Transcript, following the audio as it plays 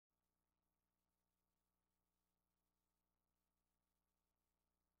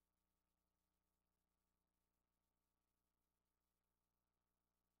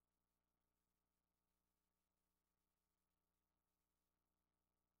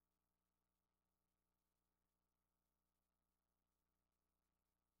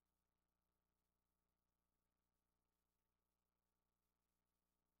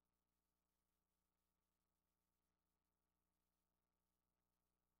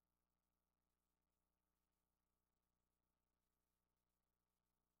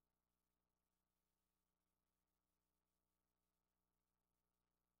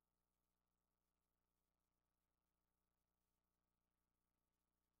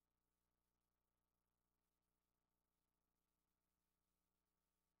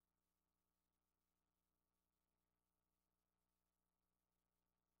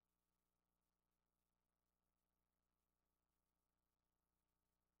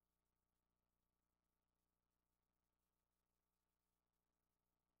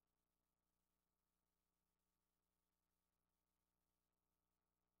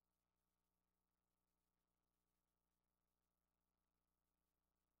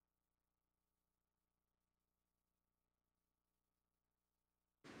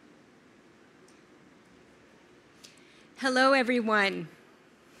Hello, everyone,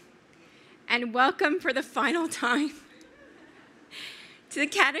 and welcome for the final time to the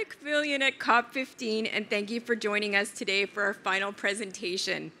Canada Pavilion at COP15, and thank you for joining us today for our final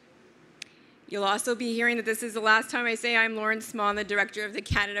presentation. You'll also be hearing that this is the last time I say I'm Lauren Small, the director of the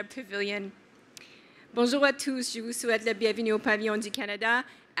Canada Pavilion. Bonjour à tous, je vous souhaite la bienvenue au Pavillon du Canada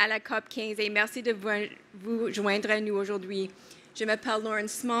à la COP15 et merci de vous joindre à nous aujourd'hui. Je m'appelle Lauren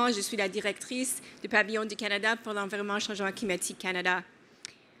Small, je suis la directrice du Pavillon du Canada pour l'Environnement et Changement Climatique Canada.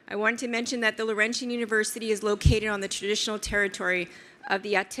 I want to mention that the Laurentian University is located on the traditional territory of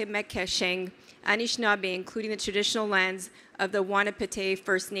the Atimipecheang, Anishinaabe, including the traditional lands of the Wanapitei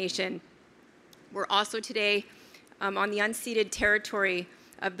First Nation. We're also today on the unceded territory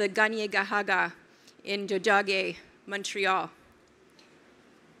of the Gunn in Jojage, Montreal.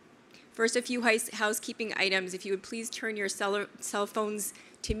 First, a few housekeeping items. If you would please turn your cell phones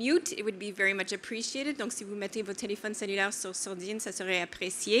to mute, it would be very much appreciated. Donc, si vous mettez vos téléphones cellulaires sur sourdine, ça serait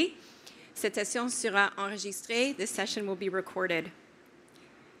apprécié. Cette session sera enregistrée. This session will be recorded.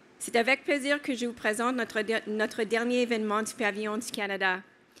 C'est avec plaisir que je vous présente notre dernier événement du Pavillon du Canada.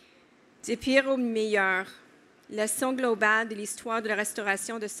 Du pire au meilleur, leçon globale de l'histoire de la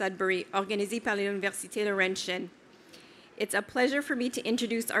restauration de Sudbury, organisée par l'Université Laurentian. It's a pleasure for me to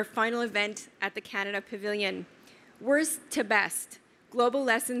introduce our final event at the Canada Pavilion. Worst to Best, Global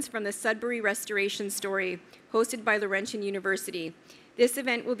Lessons from the Sudbury Restoration Story, hosted by Laurentian University. This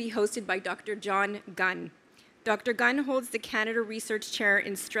event will be hosted by Dr. John Gunn. Dr. Gunn holds the Canada Research Chair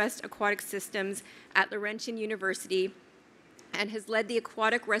in Stressed Aquatic Systems at Laurentian University and has led the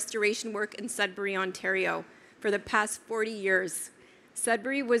aquatic restoration work in Sudbury, Ontario for the past 40 years.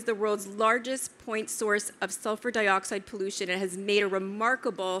 Sudbury was the world's largest point source of sulfur dioxide pollution and has made a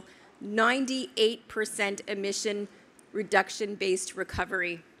remarkable 98% emission reduction-based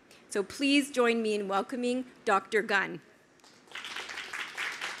recovery. So please join me in welcoming Dr. Gunn.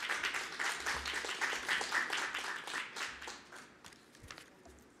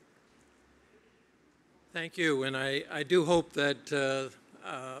 Thank you, and I do hope that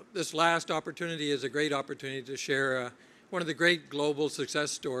this last opportunity is a great opportunity to share one of the great global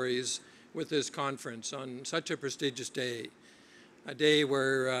success stories with this conference on such a prestigious day, a day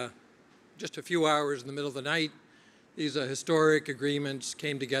where just a few hours in the middle of the night, these historic agreements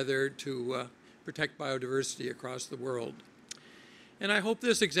came together to protect biodiversity across the world. And I hope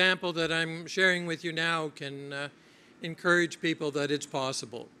this example that I'm sharing with you now can encourage people that it's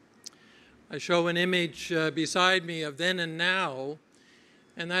possible. I show an image beside me of then and now,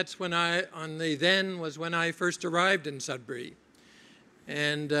 and that's when on the then was when I first arrived in Sudbury.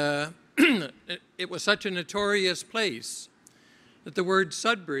 And it was such a notorious place that the word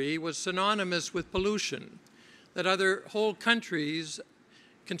Sudbury was synonymous with pollution, that other whole countries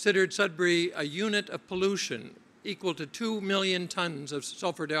considered Sudbury a unit of pollution equal to 2 million tons of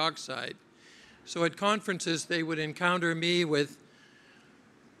sulfur dioxide. So at conferences, they would encounter me with,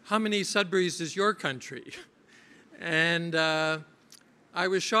 "How many Sudburys is your country?" And I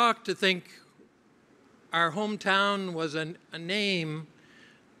was shocked to think our hometown was a name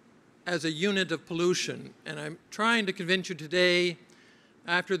as a unit of pollution. And I'm trying to convince you today,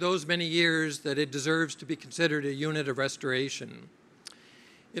 after those many years, that it deserves to be considered a unit of restoration.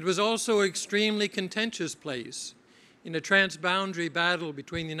 It was also an extremely contentious place in a transboundary battle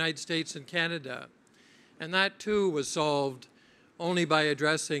between the United States and Canada. And that too was solved only by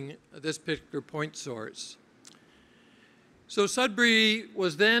addressing this particular point source. So Sudbury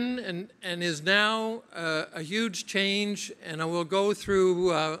was then and is now a huge change, and I will go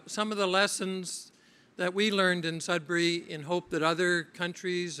through some of the lessons that we learned in Sudbury in hope that other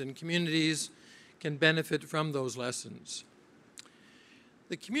countries and communities can benefit from those lessons.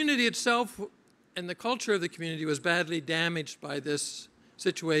 The community itself and the culture of the community was badly damaged by this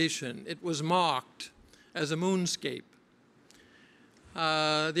situation. It was mocked as a moonscape.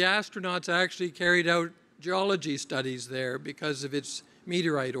 The astronauts actually carried out geology studies there because of its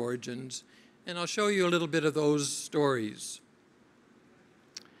meteorite origins, and I'll show you a little bit of those stories.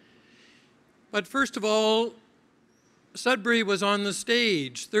 But first of all, Sudbury was on the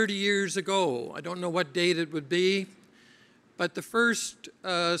stage 30 years ago. I don't know what date it would be, but the first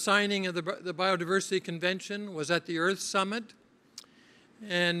signing of the Biodiversity Convention was at the Earth Summit,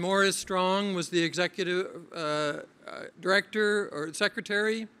 and Maurice Strong was the executive director or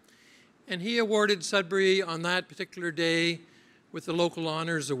secretary, and he awarded Sudbury on that particular day with the Local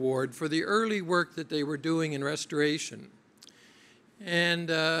Honors Award for the early work that they were doing in restoration. And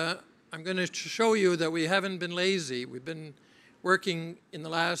I'm going to show you that we haven't been lazy. We've been working in the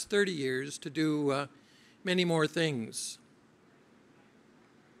last 30 years to do many more things.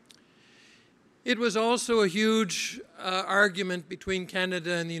 It was also a huge argument between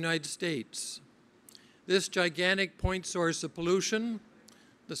Canada and the United States. This gigantic point source of pollution,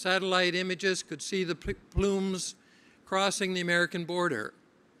 the satellite images could see the plumes crossing the American border,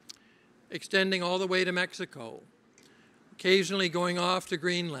 extending all the way to Mexico, occasionally going off to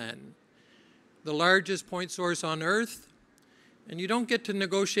Greenland, the largest point source on Earth, and you don't get to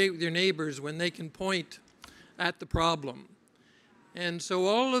negotiate with your neighbors when they can point at the problem. And so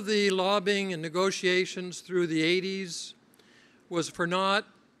all of the lobbying and negotiations through the 80s was for naught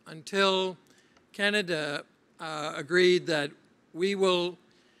until Canada agreed that we will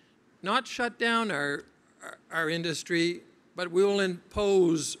not shut down our industry, but we will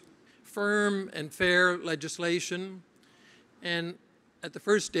impose firm and fair legislation, and at the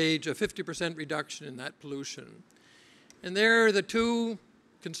first stage, a 50% reduction in that pollution. And they're the two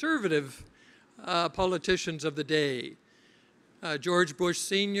conservative politicians of the day, George Bush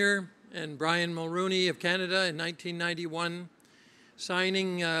Sr. and Brian Mulroney of Canada in 1991,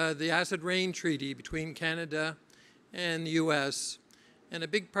 signing the Acid Rain Treaty between Canada and the US. And a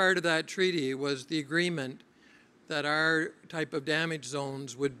big part of that treaty was the agreement that our type of damage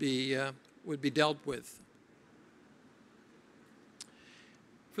zones would be dealt with.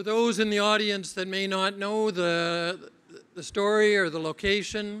 For those in the audience that may not know the story or the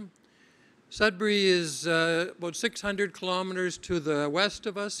location, Sudbury is about 600 kilometers to the west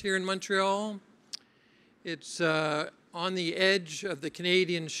of us here in Montreal. It's on the edge of the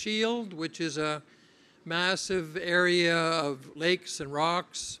Canadian Shield, which is a massive area of lakes and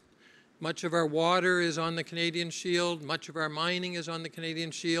rocks. Much of our water is on the Canadian Shield. Much of our mining is on the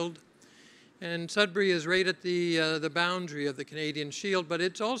Canadian Shield. And Sudbury is right at the boundary of the Canadian Shield, but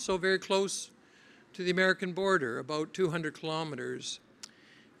it's also very close to the American border, about 200 kilometers.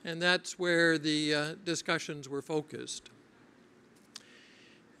 And that's where the discussions were focused.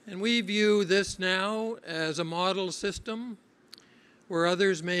 And we view this now as a model system where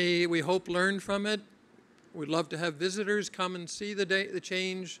others may, we hope, learn from it. We'd love to have visitors come and see the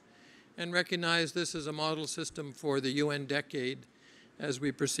change and recognize this as a model system for the UN decade as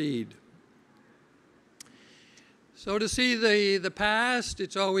we proceed. So to see the past,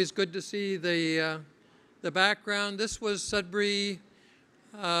 it's always good to see the background. This was Sudbury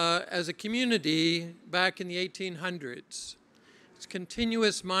as a community back in the 1800s. It's a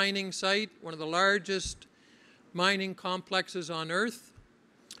continuous mining site, one of the largest mining complexes on Earth.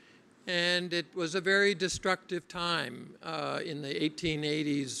 And it was a very destructive time in the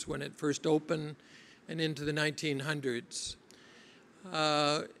 1880s when it first opened and into the 1900s.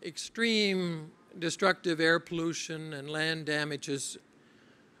 Extreme destructive air pollution and land damages.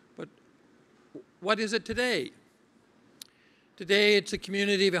 But what is it today? Today it's a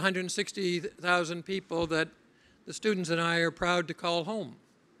community of 160,000 people that the students and I are proud to call home.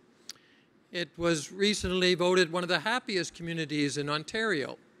 It was recently voted one of the happiest communities in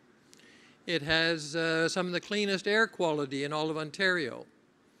Ontario. It has some of the cleanest air quality in all of Ontario.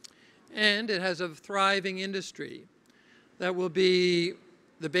 And it has a thriving industry that will be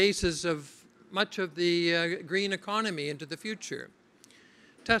the basis of much of the green economy into the future.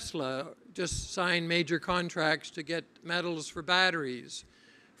 Tesla just signed major contracts to get metals for batteries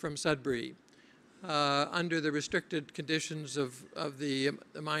from Sudbury under the restricted conditions of the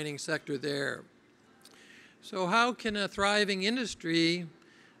mining sector there. So how can a thriving industry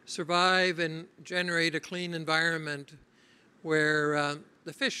survive and generate a clean environment where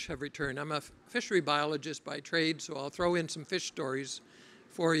the fish have returned? I'm a fishery biologist by trade, so I'll throw in some fish stories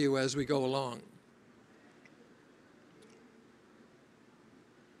for you as we go along.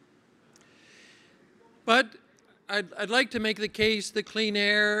 But I'd like to make the case that clean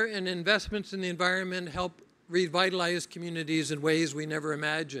air and investments in the environment help revitalize communities in ways we never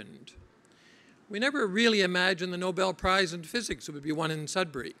imagined. We never really imagined the Nobel Prize in Physics would be won in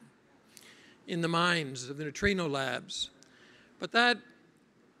Sudbury, in the mines of the neutrino labs. But that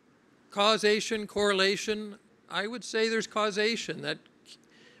causation, correlation, I would say there's causation, that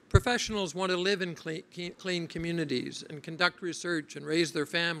professionals want to live in clean communities and conduct research and raise their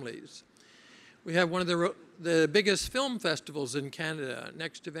families. We have one of the biggest film festivals in Canada,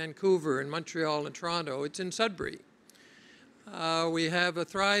 next to Vancouver and Montreal and Toronto. It's in Sudbury. We have a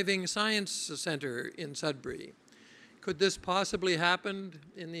thriving science center in Sudbury. Could this possibly happen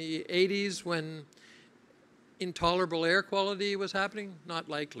in the 80s when intolerable air quality was happening? Not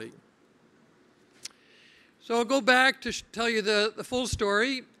likely. So I'll go back to tell you the full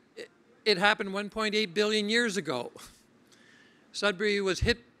story. It happened 1.8 billion years ago. Sudbury was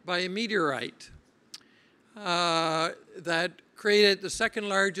hit by a meteorite that created the second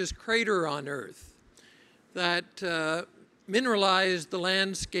largest crater on Earth, that mineralized the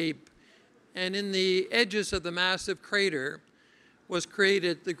landscape And in the edges of the massive crater was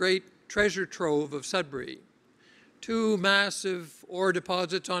created the great treasure trove of Sudbury. Two massive ore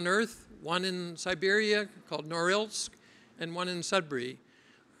deposits on Earth, one in Siberia called Norilsk and one in Sudbury,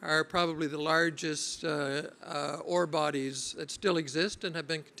 are probably the largest ore bodies that still exist and have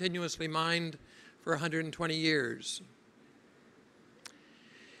been continuously mined for 120 years.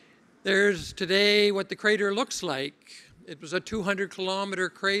 There's today what the crater looks like. It was a 200-kilometer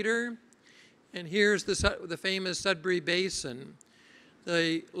crater, and here's the famous Sudbury Basin.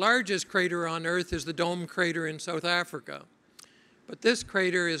 The largest crater on Earth is the Dome crater in South Africa. But this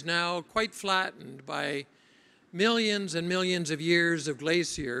crater is now quite flattened by millions and millions of years of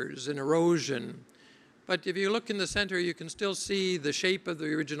glaciers and erosion. But if you look in the center, you can still see the shape of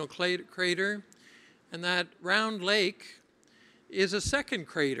the original crater. And that round lake is a second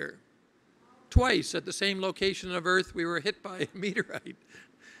crater. Twice at the same location of Earth, we were hit by a meteorite.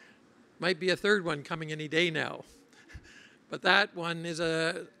 Might be a third one coming any day now. But that one is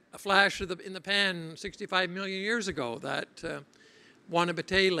a flash in the pan 65 million years ago, that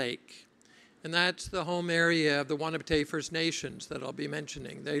Wanabete Lake. And that's the home area of the Wanabete First Nations that I'll be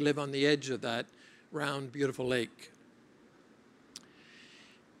mentioning. They live on the edge of that round, beautiful lake.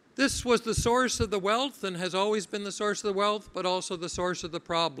 This was the source of the wealth and has always been the source of the wealth, but also the source of the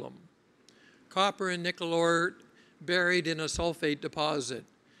problem. Copper and nickel ore buried in a sulfate deposit,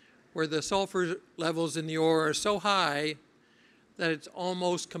 where the sulfur levels in the ore are so high that it's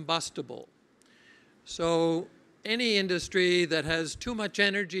almost combustible. So any industry that has too much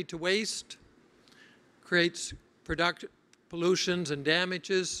energy to waste creates pollutions and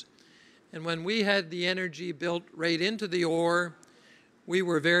damages. And when we had the energy built right into the ore, we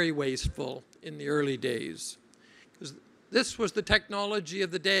were very wasteful in the early days. Because this was the technology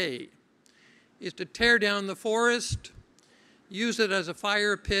of the day, is to tear down the forest, use it as a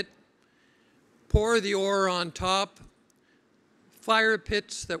fire pit, pour the ore on top, fire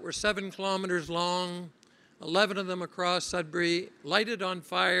pits that were 7 kilometers long, 11 of them across Sudbury, light it on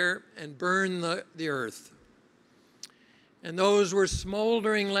fire and burn the earth. And those were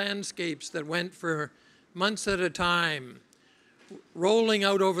smoldering landscapes that went for months at a time, rolling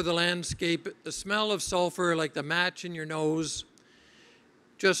out over the landscape, the smell of sulfur like the match in your nose,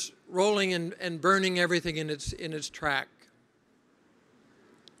 just rolling and burning everything in its track.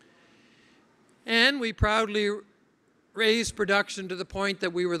 And we proudly raised production to the point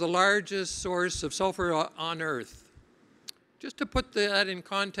that we were the largest source of sulfur on Earth. Just to put that in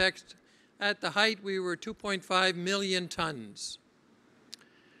context, at the height we were 2.5 million tons.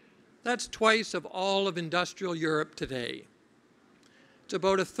 That's twice of all of industrial Europe today. It's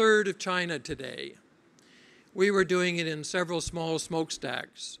about a third of China today. We were doing it in several small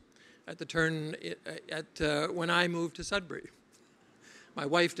smokestacks when I moved to Sudbury. My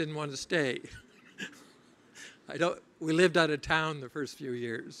wife didn't want to stay. We lived out of town the first few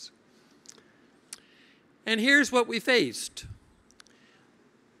years. And here's what we faced.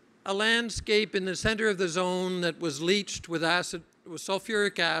 A landscape in the center of the zone that was leached with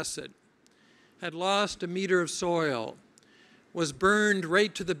sulfuric acid, had lost a meter of soil, was burned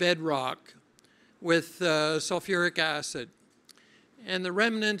right to the bedrock with sulfuric acid. And the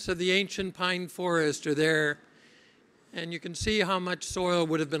remnants of the ancient pine forest are there. And you can see how much soil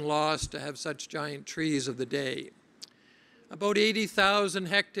would have been lost to have such giant trees of the day. About 80,000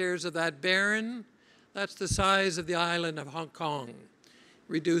 hectares of that barren, that's the size of the island of Hong Kong,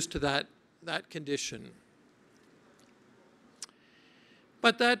 reduced to that condition.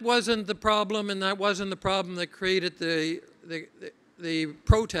 But that wasn't the problem, and that wasn't the problem that created the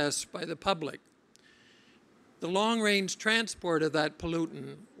protests by the public. The long-range transport of that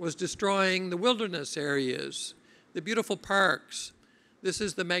pollutant was destroying the wilderness areas, the beautiful parks. This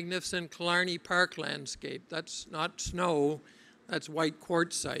is the magnificent Killarney Park landscape. That's not snow, that's white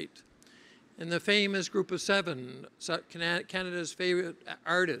quartzite. And the famous Group of Seven, Canada's favorite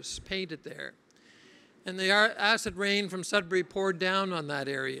artists, painted there. And the acid rain from Sudbury poured down on that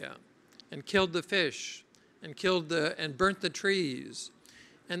area and killed the fish and burnt the trees.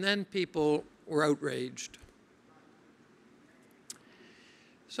 And then people were outraged.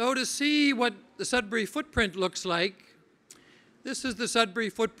 So to see what the Sudbury footprint looks like, this is the Sudbury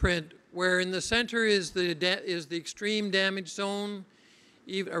footprint, where in the center is the extreme damage zone,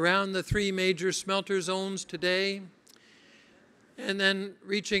 even around the 3 major smelter zones today, and then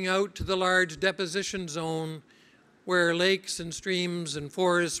reaching out to the large deposition zone where lakes and streams and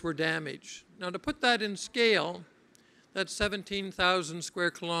forests were damaged. Now, to put that in scale, that's 17,000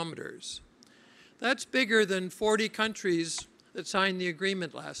 square kilometers. That's bigger than 40 countries that signed the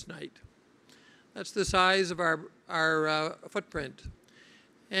agreement last night. That's the size of our footprint.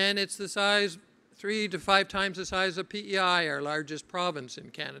 And it's the size, 3 to 5 times the size of PEI, our largest province in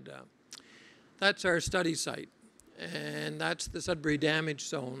Canada. That's our study site, and that's the Sudbury damage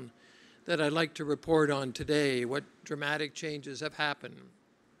zone that I'd like to report on today, what dramatic changes have happened.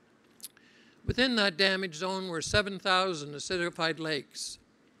 Within that damage zone were 7,000 acidified lakes,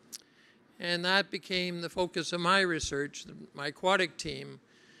 and that became the focus of my research, my aquatic team.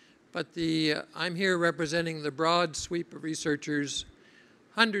 But I'm here representing the broad sweep of researchers.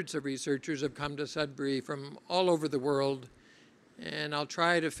 Hundreds of researchers have come to Sudbury from all over the world, and I'll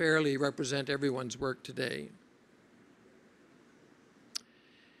try to fairly represent everyone's work today.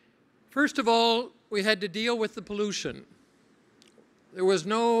 First of all, we had to deal with the pollution. There was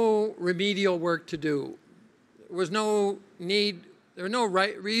no remedial work to do. There was no need, there was no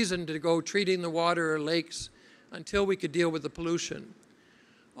reason to go treating the water or lakes until we could deal with the pollution.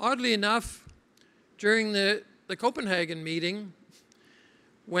 Oddly enough, during the Copenhagen meeting,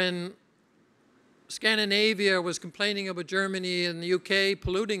 when Scandinavia was complaining about Germany and the UK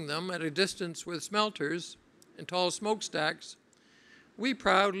polluting them at a distance with smelters and tall smokestacks, we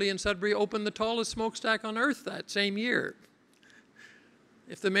proudly in Sudbury opened the tallest smokestack on earth that same year.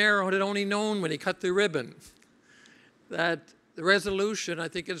 If the mayor had only known when he cut the ribbon that the resolution, I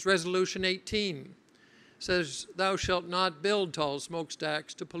think it's Resolution 18, says thou shalt not build tall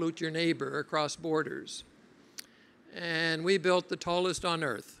smokestacks to pollute your neighbor across borders. And we built the tallest on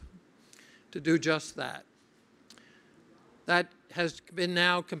earth to do just that. That has been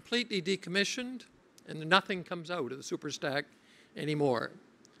now completely decommissioned, and nothing comes out of the superstack anymore.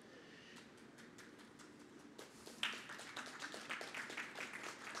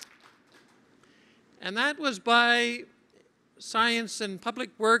 And that was by science and public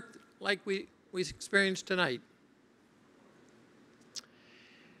work like we experienced tonight.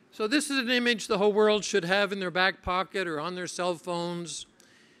 So this is an image the whole world should have in their back pocket or on their cell phones,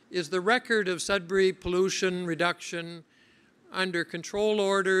 is the record of Sudbury pollution reduction under control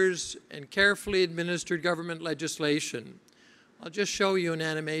orders and carefully administered government legislation. I'll just show you an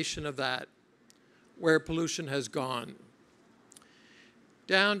animation of that, where pollution has gone.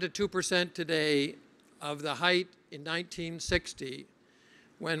 Down to 2% today of the height in 1960,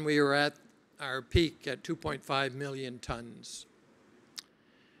 when we were at our peak at 2.5 million tons.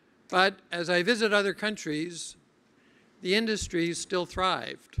 But as I visit other countries, the industry still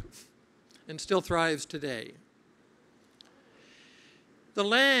thrived and still thrives today. The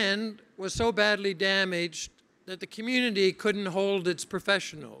land was so badly damaged that the community couldn't hold its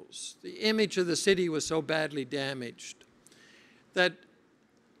professionals. The image of the city was so badly damaged that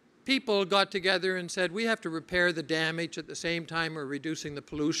people got together and said, we have to repair the damage at the same time we're reducing the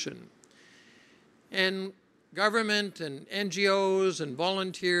pollution. And government and NGOs and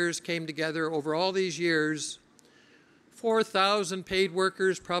volunteers came together over all these years. 4,000 paid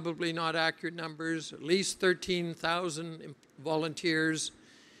workers, probably not accurate numbers, at least 13,000 volunteers,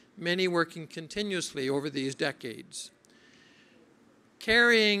 many working continuously over these decades,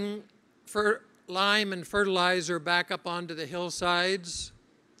 carrying lime and fertilizer back up onto the hillsides,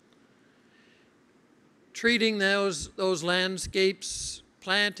 treating those landscapes,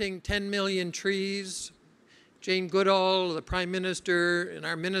 planting 10 million trees. Jane Goodall, the Prime Minister, and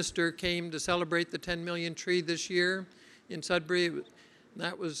our Minister came to celebrate the 10 million tree this year in Sudbury. And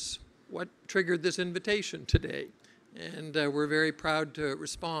that was what triggered this invitation today. And we're very proud to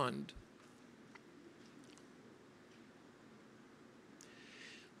respond.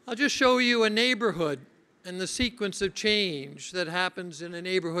 I'll just show you a neighborhood and the sequence of change that happens in a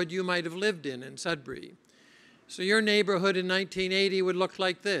neighborhood you might have lived in Sudbury. So your neighborhood in 1980 would look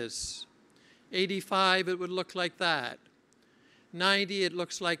like this. 85, it would look like that. 90, it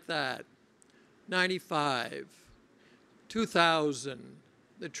looks like that. 95, 2000,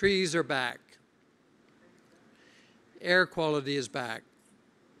 the trees are back. Air quality is back.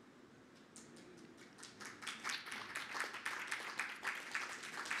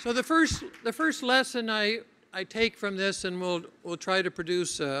 So the first lesson I take from this, and we'll try to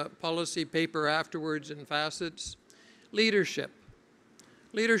produce a policy paper afterwards in facets, leadership.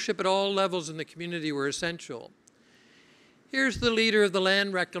 Leadership at all levels in the community were essential. Here's the leader of the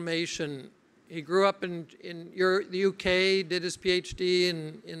land reclamation. He grew up in the UK, did his PhD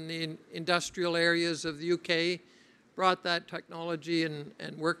in the industrial areas of the UK, brought that technology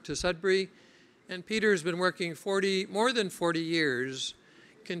and worked to Sudbury. And Peter's been working more than 40 years,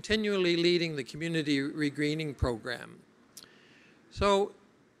 continually leading the community regreening program. So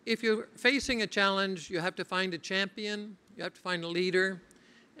if you're facing a challenge, you have to find a champion, you have to find a leader.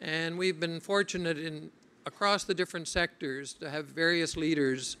 And we've been fortunate across the different sectors to have various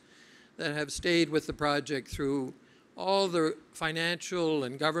leaders that have stayed with the project through all the financial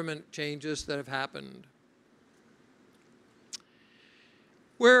and government changes that have happened.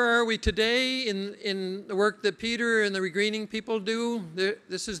 Where are we today in the work that Peter and the regreening people do?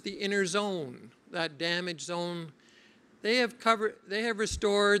 This is the inner zone, that damaged zone. They have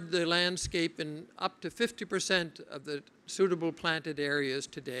restored the landscape in up to 50% of the suitable planted areas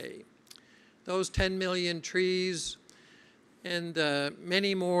today. Those 10 million trees and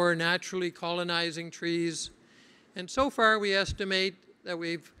many more naturally colonizing trees. And so far we estimate that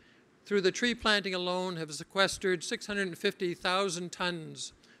we've, through the tree planting alone, have sequestered 650,000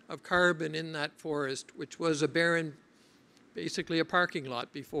 tons of carbon in that forest, which was a barren, basically a parking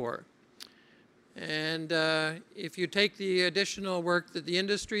lot before. And if you take the additional work that the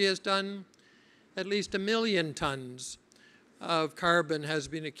industry has done, at least 1 million tons of carbon has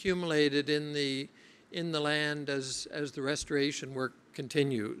been accumulated in the land as the restoration work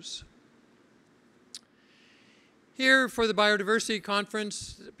continues. Here for the Biodiversity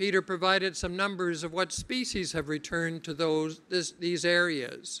Conference, Peter provided some numbers of what species have returned to these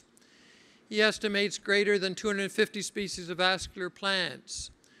areas. He estimates greater than 250 species of vascular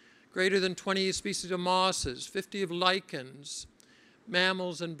plants, greater than 20 species of mosses, 50 of lichens,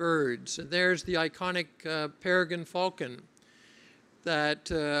 mammals and birds. And there's the iconic peregrine falcon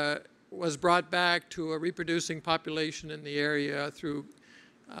that was brought back to a reproducing population in the area through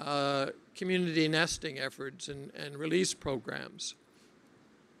community nesting efforts and release programs.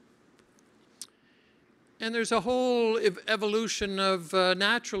 And there's a whole evolution of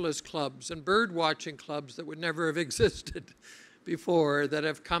naturalist clubs and bird watching clubs that would never have existed before that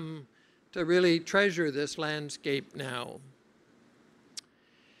have come to really treasure this landscape now.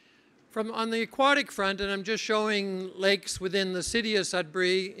 On the aquatic front, and I'm just showing lakes within the city of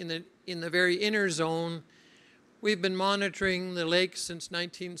Sudbury in the very inner zone, we've been monitoring the lakes since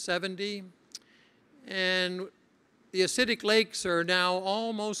 1970, and the acidic lakes are now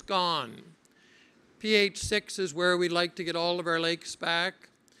almost gone. pH 6 is where we'd like to get all of our lakes back.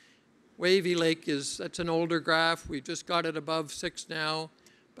 Wavy Lake that's an older graph. We've just got it above 6 now,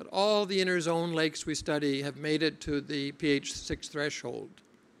 but all the inner zone lakes we study have made it to the pH 6 threshold.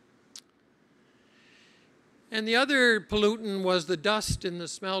 And the other pollutant was the dust in the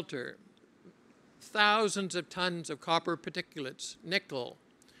smelter. Thousands of tons of copper particulates, nickel,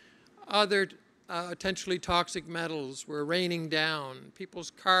 other potentially toxic metals were raining down. People's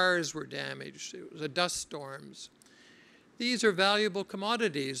cars were damaged. It was dust storms. These are valuable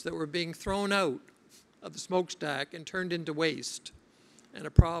commodities that were being thrown out of the smokestack and turned into waste and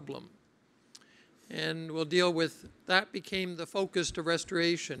a problem. And we'll deal with that. Became the focus of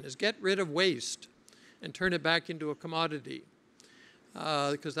restoration, is get rid of waste and turn it back into a commodity,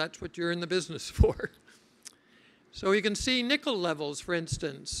 because that's what you're in the business for. So you can see nickel levels, for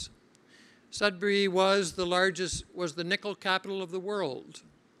instance. Sudbury was the nickel capital of the world.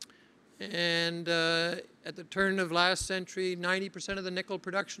 And at the turn of last century, 90% of the nickel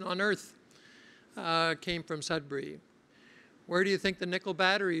production on Earth came from Sudbury. Where do you think the nickel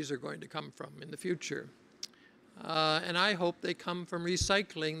batteries are going to come from in the future? And I hope they come from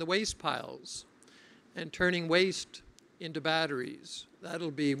recycling the waste piles and turning waste into batteries.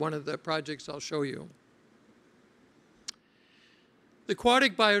 That'll be one of the projects I'll show you. The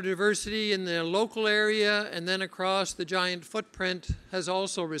aquatic biodiversity in the local area and then across the giant footprint has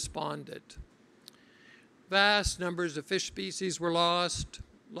also responded. Vast numbers of fish species were lost,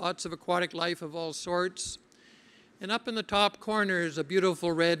 lots of aquatic life of all sorts, and up in the top corner is a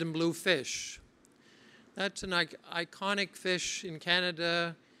beautiful red and blue fish. That's an iconic fish in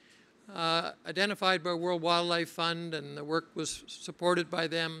Canada, identified by World Wildlife Fund, and the work was supported by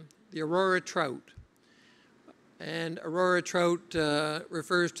them, the aurora trout. And aurora trout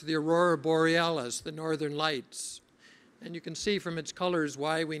refers to the aurora borealis, the northern lights. And you can see from its colors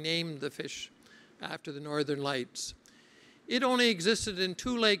why we named the fish after the northern lights. It only existed in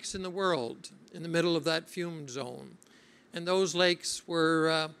 2 lakes in the world in the middle of that fume zone. And those lakes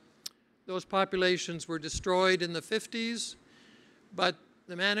were, those populations were destroyed in the 50s, but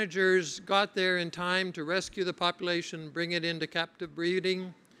the managers got there in time to rescue the population, bring it into captive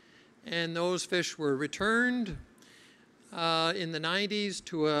breeding, and those fish were returned in the 90s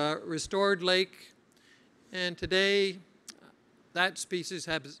to a restored lake, and today that species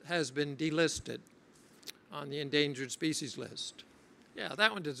has been delisted on the endangered species list. Yeah,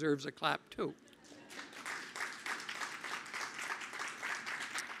 that one deserves a clap too.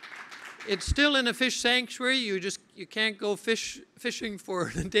 It's still in a fish sanctuary. You can't go fishing for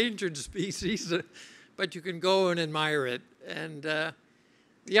an endangered species, but you can go and admire it. And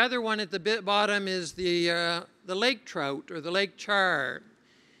the other one at the bottom is the lake trout or the lake char.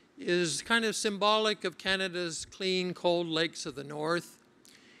 is kind of symbolic of Canada's clean, cold lakes of the north.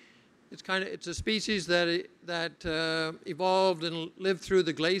 It's a species that evolved and lived through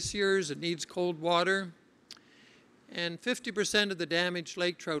the glaciers. It needs cold water. And 50% of the damaged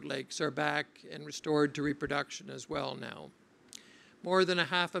lake trout lakes are back and restored to reproduction as well now. More than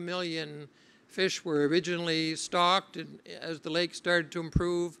 500,000 fish were originally stocked as the lake started to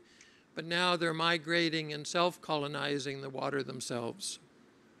improve, but now they're migrating and self-colonizing the water themselves.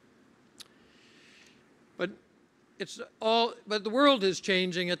 But the world is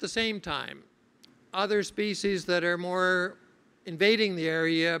changing at the same time. Other species that are more invading the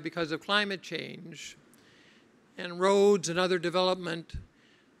area because of climate change and roads and other development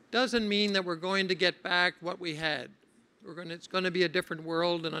doesn't mean that we're going to get back what we had. It's going to be a different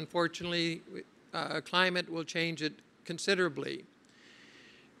world, and unfortunately, climate will change it considerably.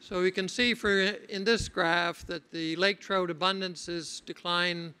 So we can see in this graph that the lake trout abundances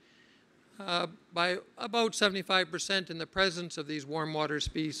decline by about 75% in the presence of these warm water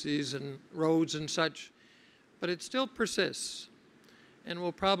species and roads and such, but it still persists and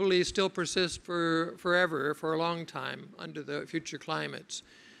will probably still persist forever, for a long time under the future climates.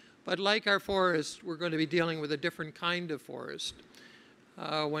 But like our forests, we're going to be dealing with a different kind of forest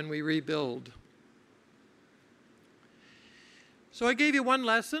when we rebuild. So I gave you one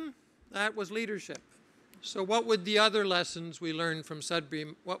lesson, that was leadership. So what would the other lessons we learned from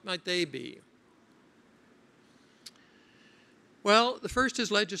Sudbury, what might they be? Well, the first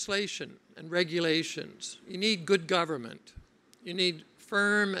is legislation and regulations. You need good government. You need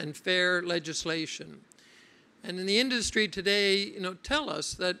firm and fair legislation. And in the industry today, tell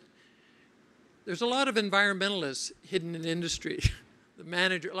us that there's a lot of environmentalists hidden in industry.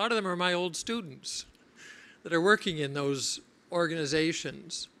 A lot of them are my old students that are working in those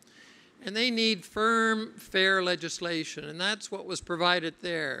organizations. And they need firm, fair legislation, and that's what was provided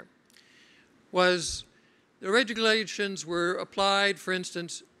there. The regulations were applied, for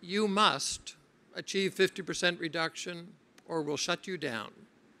instance, you must achieve 50% reduction or we'll shut you down.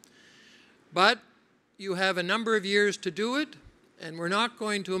 But you have a number of years to do it, and we're not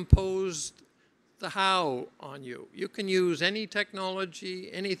going to impose the how on you. You can use any technology,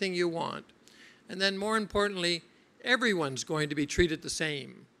 anything you want. And then more importantly, everyone's going to be treated the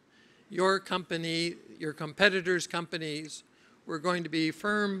same. Your company, your competitors' companies, were going to be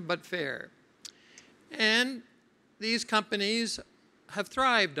firm but fair. And these companies have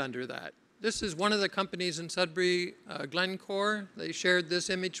thrived under that. This is one of the companies in Sudbury, Glencore. They shared this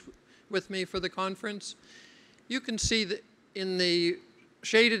image with me for the conference. You can see that in the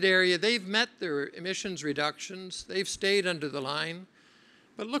shaded area, they've met their emissions reductions. They've stayed under the line.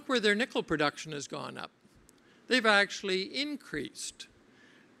 But look where their nickel production has gone up. They've actually increased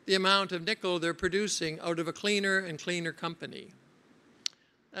the amount of nickel they're producing out of a cleaner and cleaner company.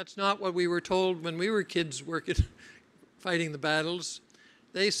 That's not what we were told when we were kids working, fighting the battles.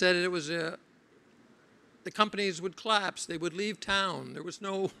 They said it was the companies would collapse, they would leave town. There was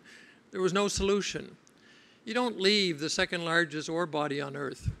no solution. You don't leave the second largest ore body on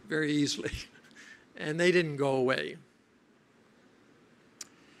Earth very easily, and they didn't go away.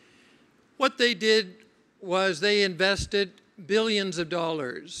 What they did was they invested billions of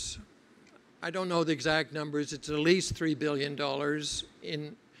dollars. I don't know the exact numbers, it's at least $3 billion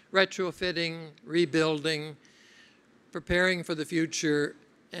in retrofitting, rebuilding, preparing for the future,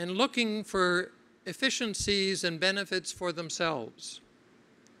 and looking for efficiencies and benefits for themselves.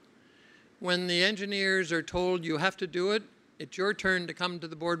 When the engineers are told you have to do it, it's your turn to come to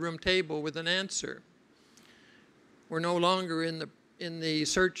the boardroom table with an answer. We're no longer in the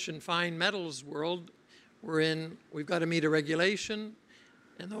search and find metals world. We've got to meet a regulation,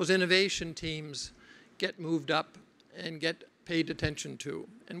 and those innovation teams get moved up and get paid attention to.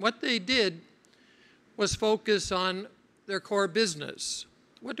 And what they did was focus on their core business.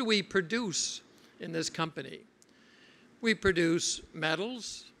 What do we produce in this company? We produce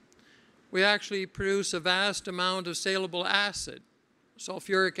metals. We actually produce a vast amount of saleable acid,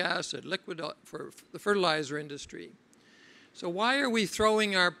 sulfuric acid, liquid for the fertilizer industry. So why are we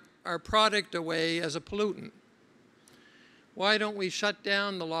throwing our product away as a pollutant? Why don't we shut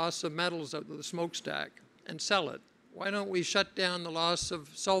down the loss of metals out of the smokestack and sell it? Why don't we shut down the loss of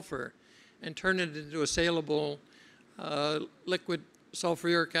sulfur and turn it into a saleable liquid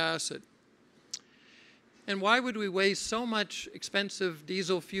sulfuric acid? And why would we waste so much expensive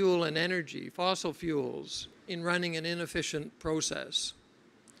diesel fuel and energy, fossil fuels, in running an inefficient process?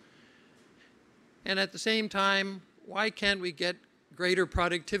 And at the same time, why can't we get greater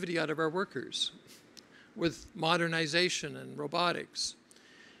productivity out of our workers with modernization and robotics?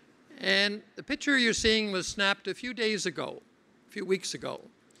 And the picture you're seeing was snapped a few weeks ago.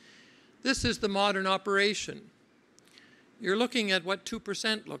 This is the modern operation. You're looking at what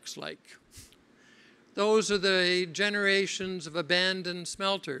 2% looks like. Those are the generations of abandoned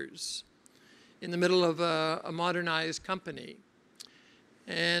smelters in the middle of a modernized company.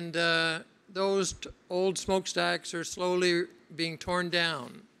 And those old smokestacks are slowly being torn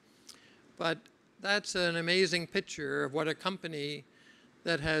down. But that's an amazing picture of what a company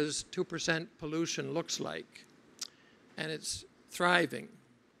that has 2% pollution looks like. And it's thriving.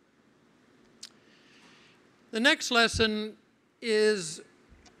 The next lesson is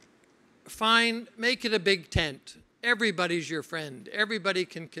make it a big tent. Everybody's your friend. Everybody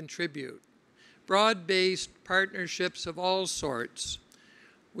can contribute. Broad-based partnerships of all sorts.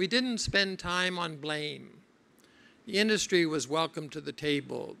 We didn't spend time on blame. The industry was welcome to the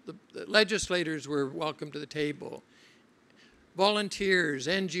table. The legislators were welcome to the table. Volunteers,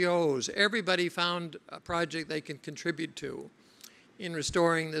 NGOs, everybody found a project they can contribute to in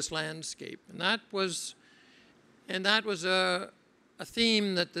restoring this landscape. And that was a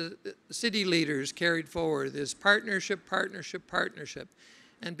theme that the city leaders carried forward, is partnership, partnership, partnership,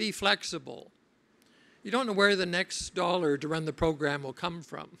 and be flexible. You don't know where the next dollar to run the program will come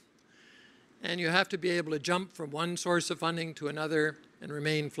from. And you have to be able to jump from one source of funding to another and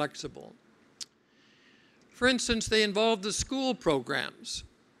remain flexible. For instance, they involved the school programs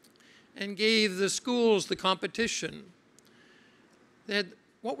and gave the schools the competition. They had,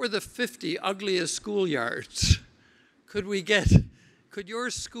 what were the 50 ugliest schoolyards? Could your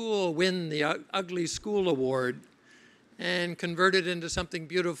school win the Ugly School Award and convert it into something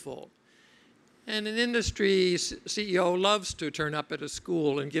beautiful? And an industry CEO loves to turn up at a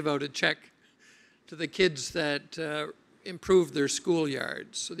school and give out a check to the kids that improved their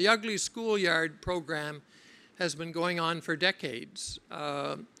schoolyards. So the Ugly Schoolyard program has been going on for decades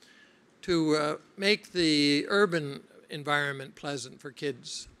to make the urban environment pleasant for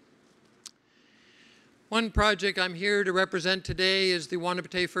kids. One project I'm here to represent today is the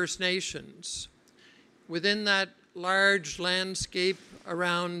Wanapitei First Nations. Within that large landscape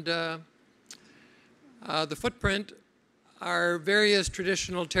around the footprint are various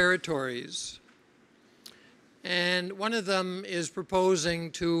traditional territories. And one of them is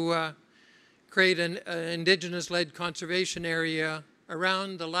proposing to create an indigenous-led conservation area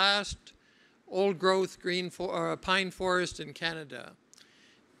around the last old-growth pine forest in Canada.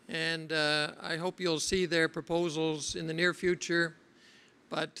 And I hope you'll see their proposals in the near future,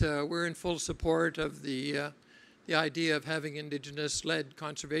 but we're in full support of the idea of having indigenous-led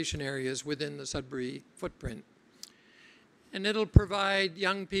conservation areas within the Sudbury footprint. And it'll provide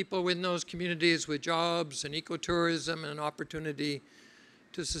young people within those communities with jobs and ecotourism and an opportunity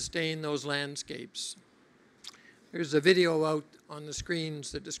to sustain those landscapes. There's a video out on the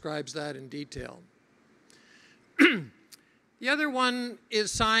screens that describes that in detail. The other one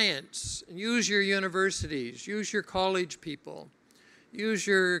is science. Use your universities, use your college people, use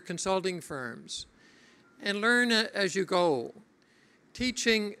your consulting firms, and learn as you go.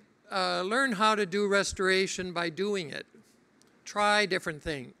 Learn how to do restoration by doing it. Try different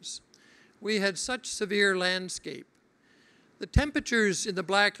things. We had such severe landscape. The temperatures in the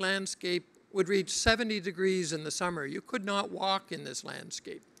black landscape would reach 70 degrees in the summer. You could not walk in this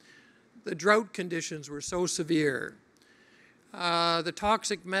landscape. The drought conditions were so severe. The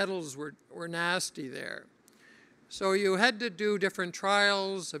toxic metals were nasty there. So you had to do different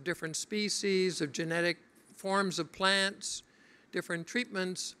trials of different species, of genetic forms of plants, different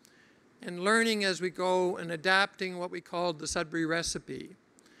treatments, and learning as we go and adapting what we called the Sudbury recipe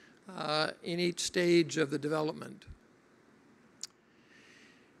in each stage of the development.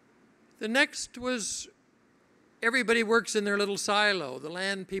 The next was everybody works in their little silo. The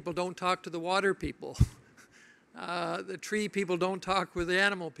land people don't talk to the water people. The tree people don't talk with the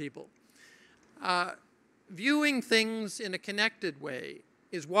animal people. Viewing things in a connected way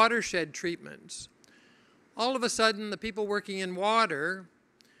is watershed treatments. All of a sudden, the people working in water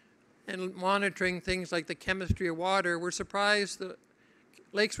and monitoring things like the chemistry of water were surprised that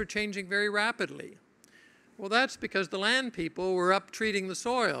lakes were changing very rapidly. Well, that's because the land people were up treating the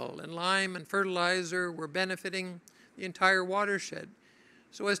soil, and lime and fertilizer were benefiting the entire watershed.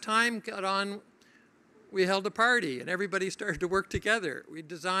 So as time got on, we held a party and everybody started to work together. We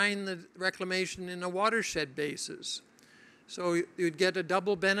designed the reclamation in a watershed basis. So you'd get a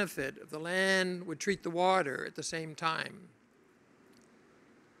double benefit if the land would treat the water at the same time.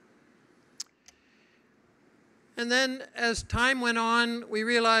 And then as time went on, we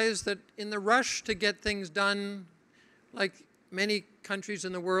realized that in the rush to get things done, like many countries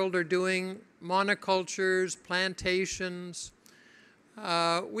in the world are doing, monocultures, plantations,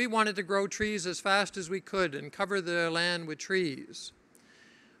 we wanted to grow trees as fast as we could and cover the land with trees.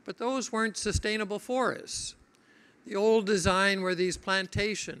 but those weren't sustainable forests. The old design were these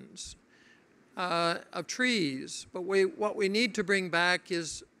plantations of trees, but what we need to bring back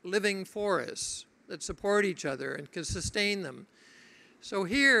is living forests that support each other and can sustain them. So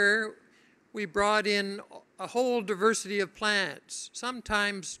here we brought in a whole diversity of plants,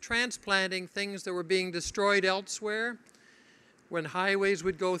 sometimes transplanting things that were being destroyed elsewhere. When highways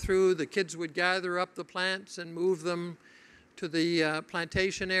would go through, the kids would gather up the plants and move them to the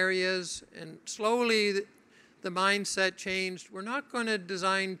plantation areas, and slowly the mindset changed. We're not going to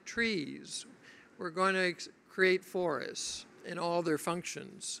design trees. We're going to create forests in all their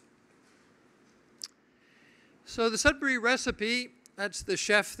functions. So the Sudbury recipe, that's the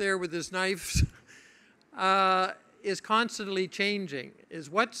chef there with his knives, is constantly changing. Is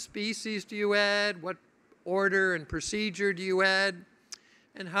what species do you add? What order and procedure do you add?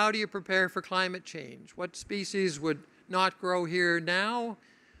 And how do you prepare for climate change? What species would not grow here now,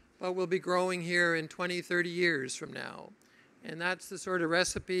 but will be growing here in 20, 30 years from now? And that's the sort of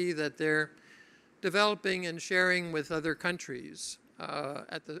recipe that they're developing and sharing with other countries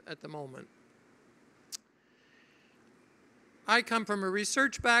at the moment. I come from a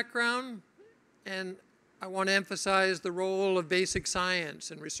research background, and I want to emphasize the role of basic science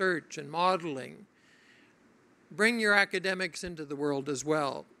and research and modeling. Bring your academics into the world as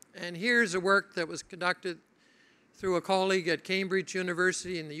well. And here's a work that was conducted through a colleague at Cambridge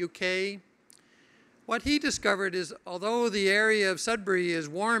University in the UK. What he discovered is, although the area of Sudbury is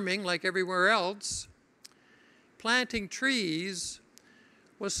warming like everywhere else, planting trees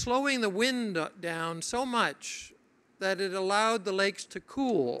was slowing the wind down so much that it allowed the lakes to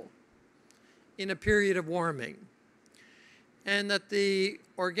cool in a period of warming. And that the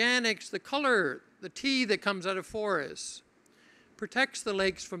organics, the color, the tea that comes out of forests protects the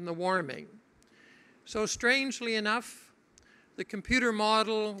lakes from the warming. So strangely enough, the computer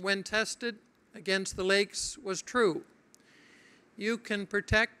model, when tested against the lakes, was true. You can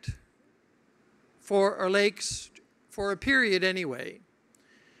protect our lakes for a period anyway,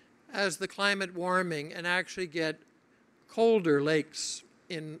 as the climate warming, and actually get colder lakes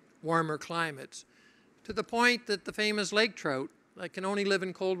in warmer climates, to the point that the famous lake trout that can only live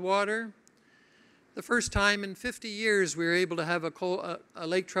in cold water, the first time in 50 years we were able to have a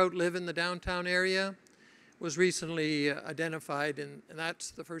lake trout live in the downtown area, was recently identified, and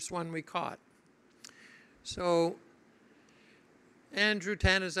that's the first one we caught. So Andrew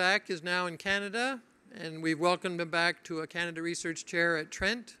Tanizak is now in Canada, and we've welcomed him back to a Canada Research Chair at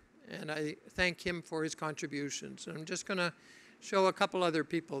Trent, and I thank him for his contributions. And I'm just going to show a couple other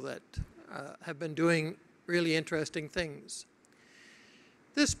people that have been doing really interesting things.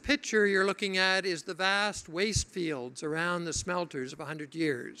 This picture you're looking at is the vast waste fields around the smelters of 100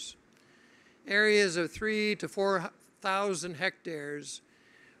 years. Areas of 3,000 to 4,000 hectares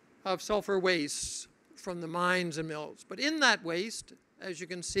of sulfur wastes from the mines and mills. But in that waste, as you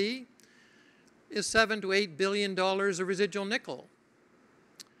can see, is $7 to $8 billion of residual nickel.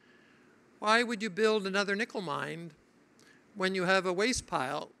 Why would you build another nickel mine when you have a waste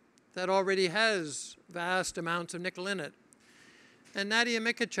pile that already has vast amounts of nickel in it? And Nadia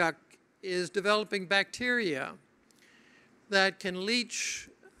Mikachuk is developing bacteria that can leach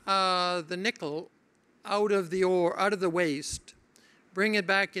the nickel out of the ore, out of the waste, bring it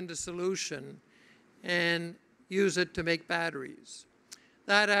back into solution, and use it to make batteries.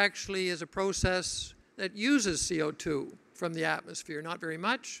 That actually is a process that uses CO2 from the atmosphere, not very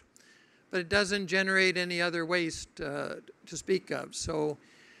much, but it doesn't generate any other waste to speak of. So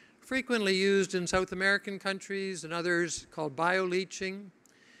frequently used in South American countries and others, called bioleaching,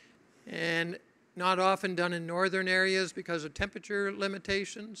 and not often done in northern areas because of temperature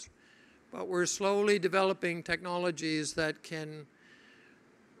limitations, but we're slowly developing technologies that can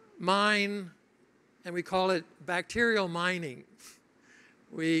mine, and we call it bacterial mining.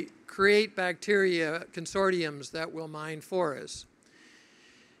 We create bacteria consortiums that will mine for us.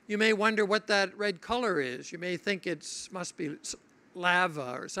 You may wonder what that red color is. You may think it must be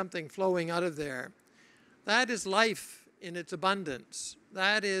lava or something flowing out of there. That is life in its abundance.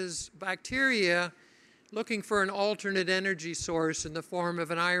 That is bacteria looking for an alternate energy source in the form of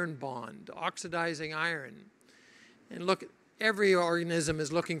an iron bond, oxidizing iron. And look, every organism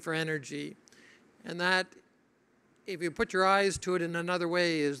is looking for energy. And that, if you put your eyes to it in another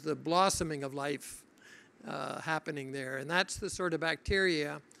way, is the blossoming of life happening there. And that's the sort of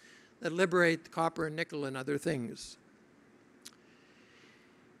bacteria that liberate the copper and nickel and other things.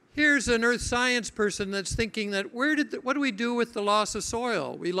 Here's an earth science person that's thinking that what do we do with the loss of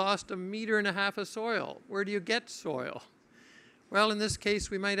soil? We lost 1.5 meters of soil. Where do you get soil? Well, in this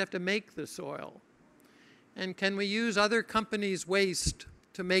case, we might have to make the soil. And can we use other companies' waste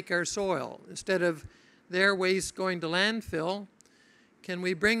to make our soil? Instead of their waste going to landfill, can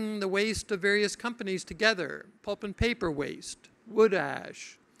we bring the waste of various companies together? Pulp and paper waste, wood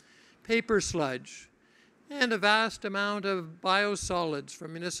ash, paper sludge, and a vast amount of biosolids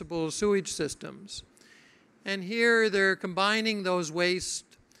from municipal sewage systems. And here they're combining those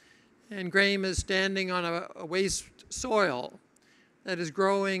wastes, and Graham is standing on a waste soil that is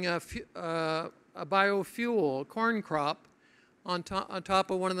growing a biofuel corn crop on top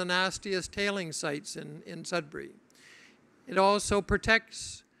of one of the nastiest tailing sites in Sudbury. It also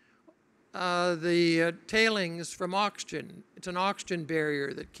protects the tailings from oxygen. It's an oxygen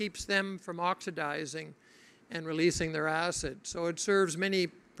barrier that keeps them from oxidizing and releasing their acid. So it serves many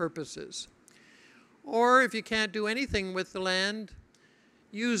purposes. Or if you can't do anything with the land,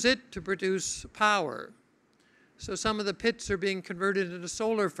 use it to produce power. So some of the pits are being converted into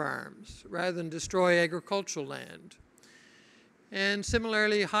solar farms rather than destroy agricultural land. And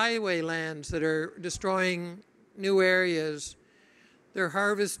similarly, highway lands that are destroying new areas, they're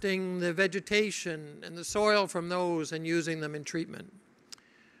harvesting the vegetation and the soil from those and using them in treatment.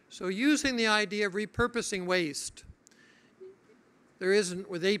 So using the idea of repurposing waste, there isn't,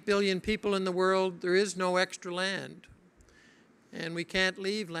 with 8 billion people in the world, there is no extra land. And we can't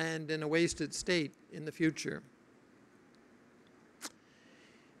leave land in a wasted state in the future.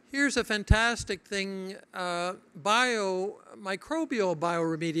 Here's a fantastic thing, microbial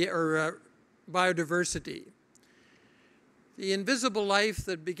biodiversity. The invisible life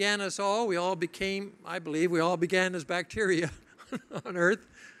that began us all, we all became, I believe, we all began as bacteria on Earth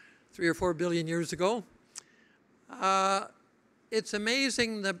 3 or 4 billion years ago. It's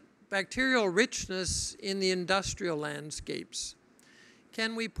amazing the bacterial richness in the industrial landscapes.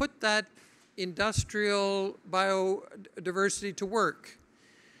 Can we put that industrial biodiversity to work?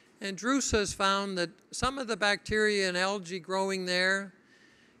 And Druce has found that some of the bacteria and algae growing there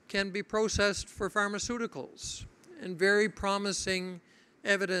can be processed for pharmaceuticals, and very promising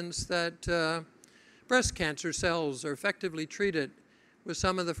evidence that breast cancer cells are effectively treated with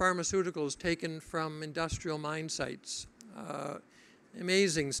some of the pharmaceuticals taken from industrial mine sites.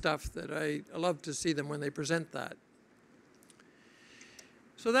 Amazing stuff that I love to see them when they present that.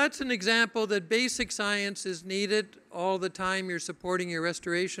 So that's an example that basic science is needed all the time you're supporting your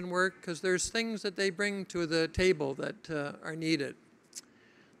restoration work, because there's things that they bring to the table that are needed.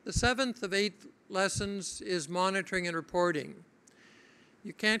 The 7th of 8 lessons is monitoring and reporting.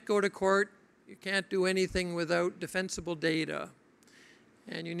 You can't go to court, you can't do anything without defensible data.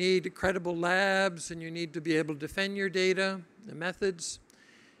 And you need credible labs, and you need to be able to defend your data, the methods.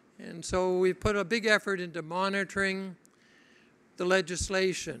 And so we put a big effort into monitoring the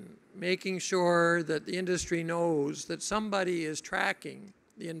legislation, making sure that the industry knows that somebody is tracking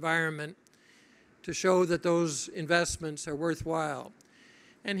the environment to show that those investments are worthwhile.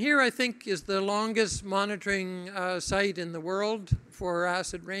 And here, I think, is the longest monitoring site in the world for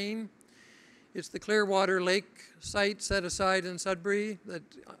acid rain. It's the Clearwater Lake site set aside in Sudbury that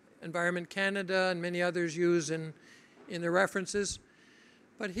Environment Canada and many others use in their references.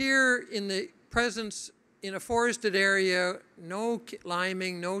 But here, in the presence in a forested area, no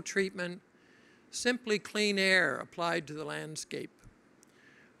liming, no treatment, simply clean air applied to the landscape.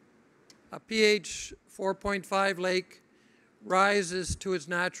 A pH 4.5 lake rises to its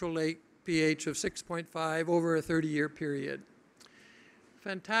natural lake pH of 6.5 over a 30-year period.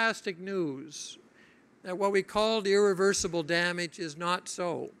 Fantastic news that what we called irreversible damage is not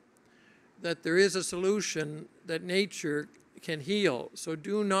so, that there is a solution that nature can heal. So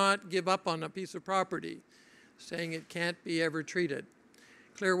do not give up on a piece of property saying it can't be ever treated.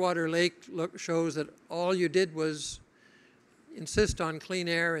 Clearwater Lake shows that all you did was insist on clean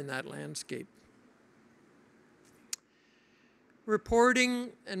air in that landscape.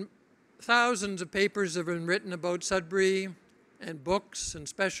 Reporting, and thousands of papers have been written about Sudbury, and books and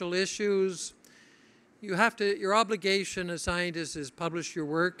special issues. You have to, your obligation as scientists is publish your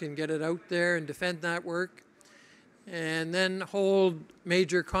work and get it out there and defend that work, and then hold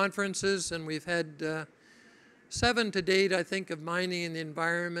major conferences. And we've had 7 to date, I think, of mining and the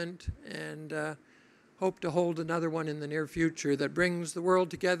environment, and hope to hold another one in the near future that brings the world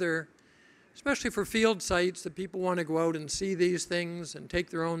together, especially for field sites that people want to go out and see these things and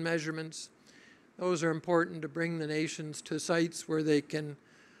take their own measurements. Those are important to bring the nations to sites where they can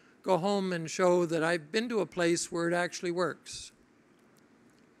go home and show that I've been to a place where it actually works.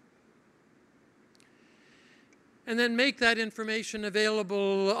 And then make that information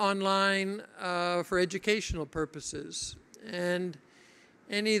available online for educational purposes. And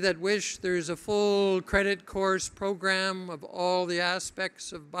any that wish, there's a full credit course program of all the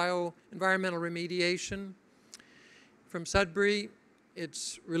aspects of environmental remediation from Sudbury.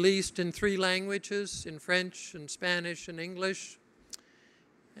 It's released in 3 languages, in French and Spanish and English.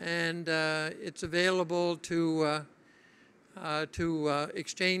 And it's available to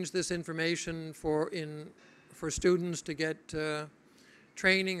exchange this information for students to get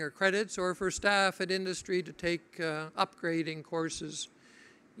training or credits, or for staff at industry to take upgrading courses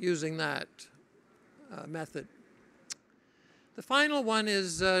using that method. The final one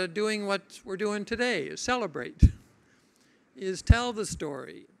is doing what we're doing today, is celebrate, is tell the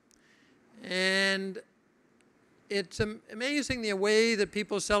story. And it's amazing the way that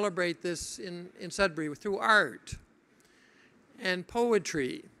people celebrate this in Sudbury, through art and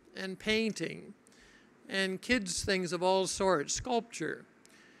poetry and painting and kids' things of all sorts, sculpture.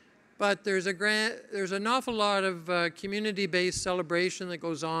 But there's an awful lot of community-based celebration that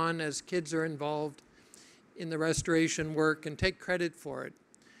goes on as kids are involved in the restoration work and take credit for it.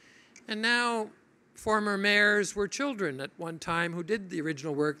 And now former mayors were children at one time who did the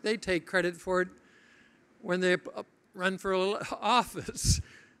original work. They take credit for it when they run for office,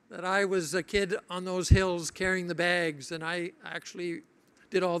 that I was a kid on those hills carrying the bags and I actually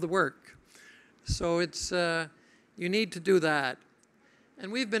did all the work. So it's, you need to do that.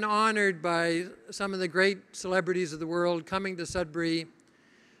 And we've been honored by some of the great celebrities of the world coming to Sudbury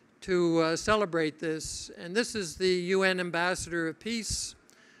to celebrate this. And this is the UN Ambassador of Peace,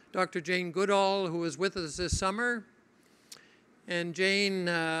 Dr. Jane Goodall, who was with us this summer. And Jane,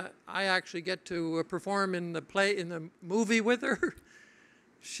 I actually get to perform in the movie with her.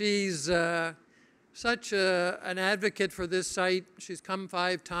 She's such an advocate for this site. She's come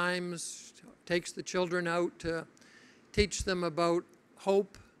 5 times, takes the children out to teach them about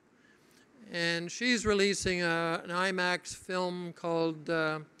hope. And she's releasing an IMAX film called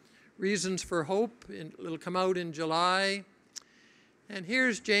Reasons for Hope. It'll come out in July. And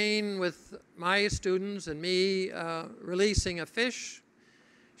here's Jane with my students and me releasing a fish.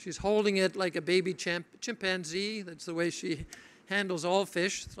 She's holding it like a baby chimpanzee. That's the way she handles all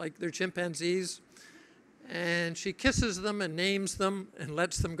fish, like they're chimpanzees. And she kisses them and names them and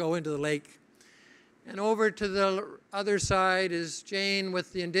lets them go into the lake. And over to the other side is Jane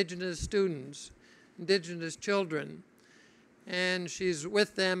with the Indigenous students, Indigenous children. And she's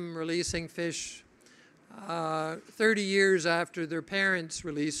with them releasing fish 30 years after their parents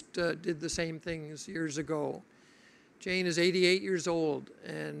did the same things years ago. Jane is 88 years old,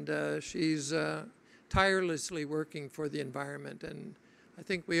 and she's tirelessly working for the environment. And I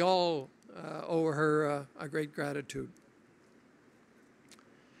think we all owe her a great gratitude.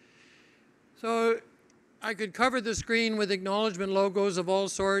 So I could cover the screen with acknowledgement logos of all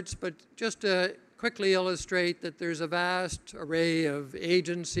sorts, but just to quickly illustrate that there's a vast array of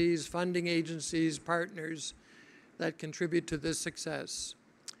agencies, funding agencies, partners that contribute to this success.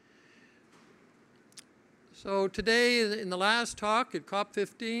 So today, in the last talk at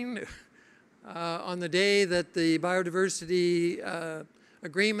COP15, on the day that the biodiversity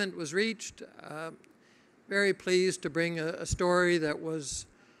agreement was reached, very pleased to bring a story that was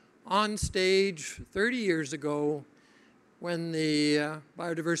on stage 30 years ago when the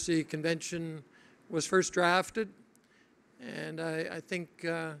Biodiversity Convention was first drafted. And I think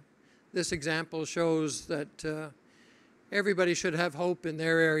this example shows that everybody should have hope in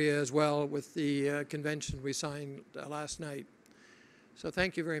their area as well with the convention we signed last night. So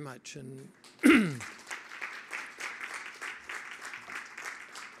thank you very much. And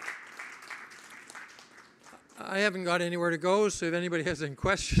I haven't got anywhere to go, so if anybody has any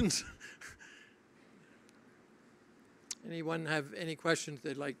questions. Anyone have any questions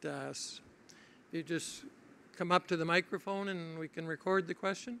they'd like to ask? You just come up to the microphone and we can record the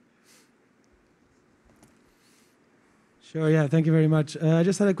question. Sure, yeah, thank you very much. I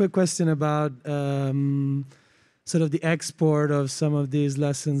just had a quick question about sort of the export of some of these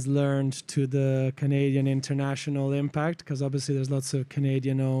lessons learned to the Canadian international impact, because obviously there's lots of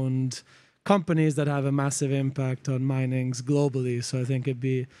Canadian-owned companies that have a massive impact on minings globally. So I think it'd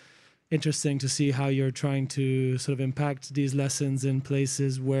be interesting to see how you're trying to sort of impact these lessons in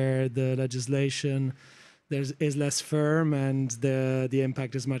places where the legislation is less firm and the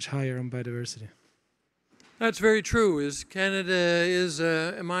impact is much higher on biodiversity. That's very true. Canada is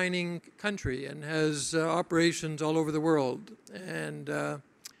a mining country and has operations all over the world. And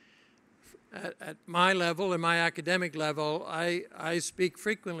at my level, and my academic level, I speak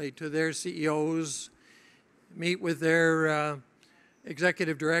frequently to their CEOs, meet with their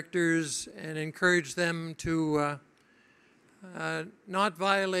executive directors, and encourage them to not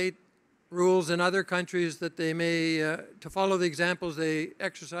violate rules in other countries that they may, to follow the examples they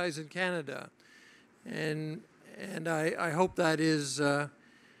exercise in Canada. And I hope that is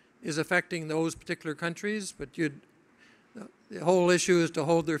affecting those particular countries, but the whole issue is to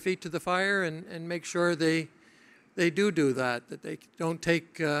hold their feet to the fire and make sure they do that they don't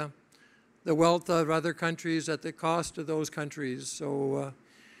take the wealth of other countries at the cost of those countries. So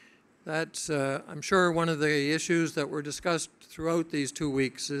that's, I'm sure, one of the issues that were discussed throughout these 2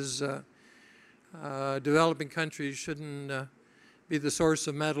 weeks is developing countries shouldn't be the source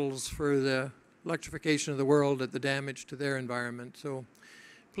of metals for the electrification of the world at the damage to their environment. So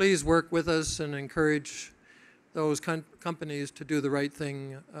please work with us and encourage those companies to do the right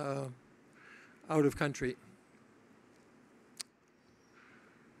thing out of country.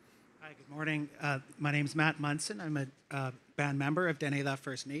 Hi, good morning. My name's Matt Munson. I'm a band member of Denela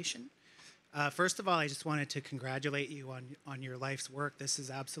First Nation. First of all, I just wanted to congratulate you on your life's work. This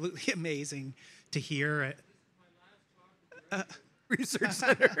is absolutely amazing to hear. Research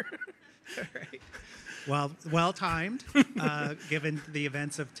Center. Right. Well timed, given the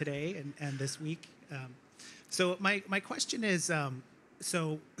events of today and this week. So my question is,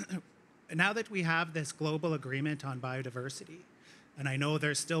 so now that we have this global agreement on biodiversity, and I know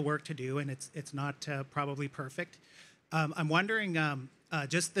there's still work to do, and it's not probably perfect. I'm wondering,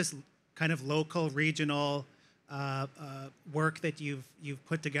 just this kind of local, regional work that you've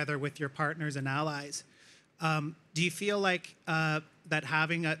put together with your partners and allies. Do you feel like that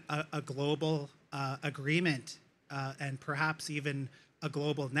having a global agreement and perhaps even a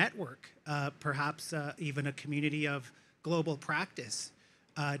global network, perhaps even a community of global practice,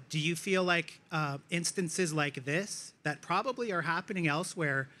 do you feel like instances like this that probably are happening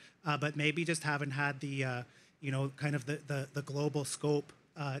elsewhere, but maybe just haven't had the, kind of the global scope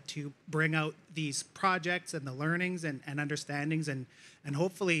to bring out these projects and the learnings and understandings and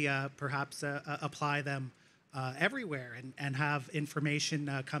hopefully perhaps apply them everywhere and have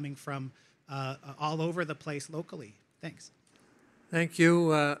information coming from all over the place locally? Thanks. Thank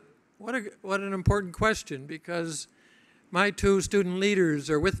you. What an important question, because my two student leaders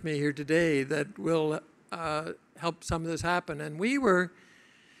are with me here today that will help some of this happen. And we were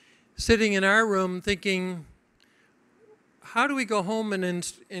sitting in our room thinking, how do we go home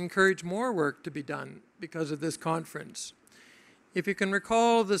and encourage more work to be done because of this conference? If you can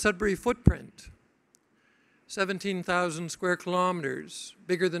recall the Sudbury footprint, 17,000 square kilometers,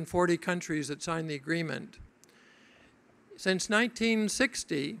 bigger than 40 countries that signed the agreement. Since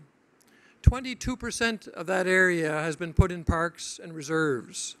 1960, 22% of that area has been put in parks and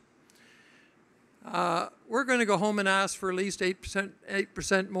reserves. We're going to go home and ask for at least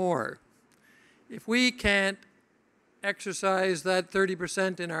 8% more. If we can't exercise that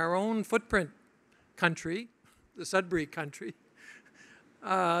 30% in our own footprint country, the Sudbury country,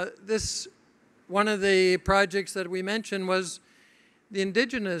 one of the projects that we mentioned was the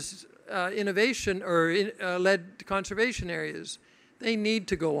indigenous innovation or led conservation areas. They need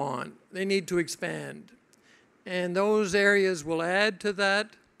to go on. They need to expand. And those areas will add to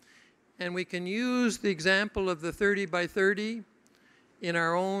that. And we can use the example of the 30 by 30 in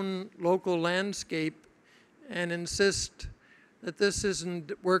our own local landscape and insist that this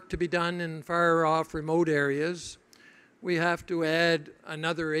isn't work to be done in far off remote areas. We have to add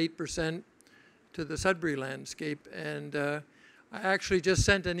another 8% to the Sudbury landscape. And I actually just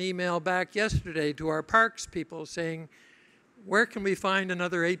sent an email back yesterday to our parks people saying, where can we find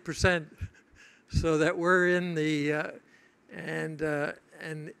another 8% so that we're in the,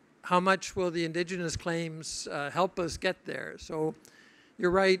 and how much will the indigenous claims help us get there? So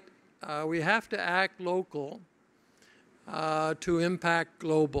you're right, we have to act local to impact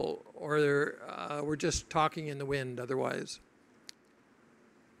global, or we're just talking in the wind otherwise.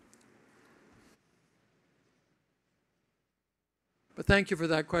 But thank you for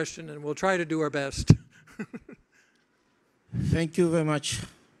that question, and we'll try to do our best. Thank you very much.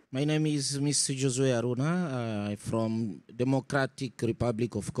 My name is Mr. Josue Aruna. I'm from Democratic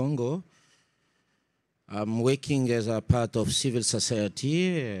Republic of Congo. I'm working as a part of civil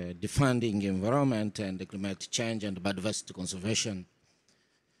society, defending environment and climate change and biodiversity conservation.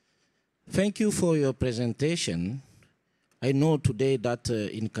 Thank you for your presentation. I know today that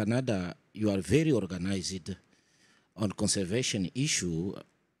in Canada, you are very organized on conservation issue,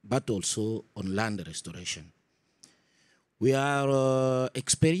 but also on land restoration. We are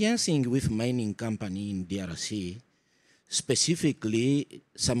experiencing with mining company in DRC, specifically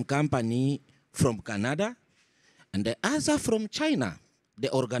some company from Canada and the other from China, the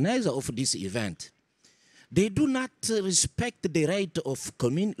organizer of this event. They do not respect the right of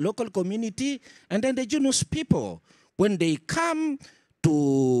local community and indigenous people when they come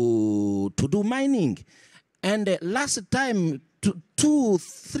to do mining. And last time,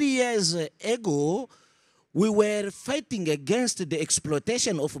 2-3 years ago, we were fighting against the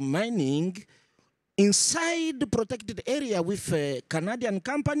exploitation of mining inside the protected area with a Canadian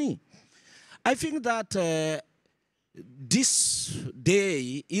company. I think that this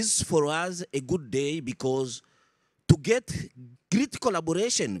day is for us a good day because to get great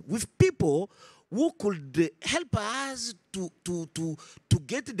collaboration with people who could help us to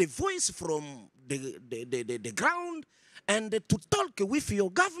get the voice from the ground and to talk with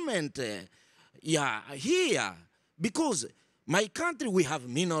your government here. Because my country, we have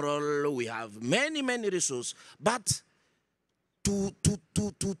mineral, we have many resources, but to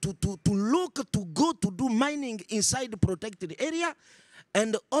look, to go to do mining inside the protected area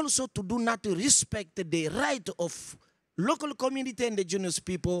and also to do not respect the right of local community and indigenous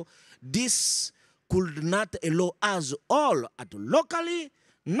people, this could not allow us all at locally,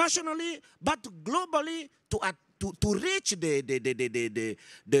 nationally, but globally to reach the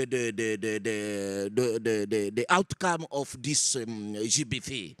outcome of this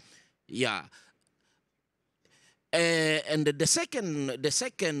GBV. Yeah. And the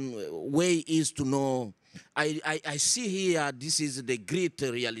second way is to know, I see here, this is the great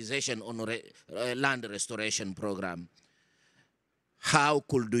realization on land restoration program. How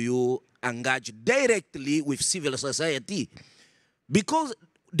could you engage directly with civil society? Because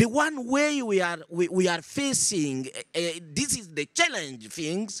the one way we are facing, this is the challenge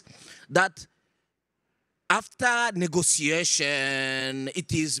things, that after negotiation,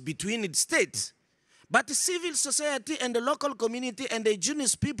 it is between the states. But the civil society and the local community and the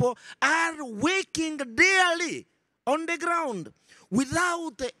indigenous people are working daily on the ground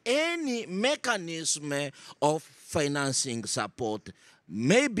without any mechanism of financing support.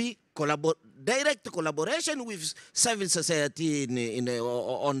 Maybe direct collaboration with civil society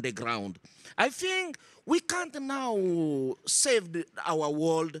on the ground. I think we can't now save our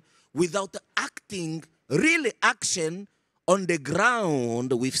world without acting, really action on the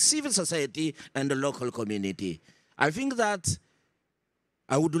ground with civil society and the local community. I think that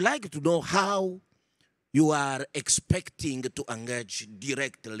I would like to know how you are expecting to engage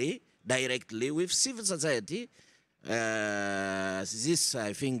directly with civil society. This,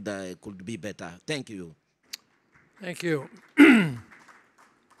 I think, that could be better. Thank you. Thank you.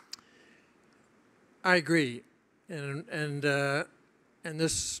 I agree, and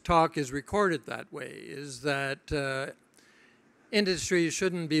this talk is recorded that way, is that industries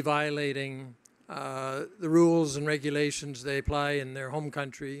shouldn't be violating the rules and regulations they apply in their home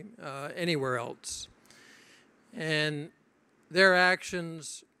country anywhere else. And their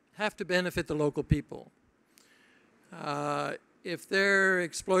actions have to benefit the local people. If they're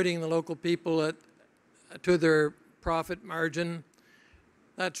exploiting the local people to their profit margin,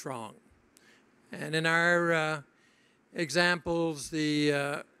 that's wrong. And in our examples,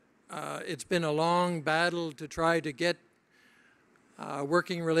 it's been a long battle to try to get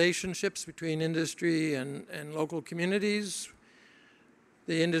working relationships between industry and local communities.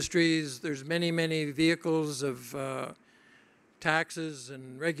 The industries, there's many vehicles of taxes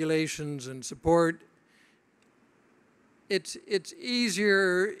and regulations and support. It's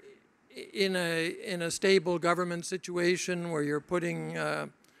easier in a stable government situation where you're putting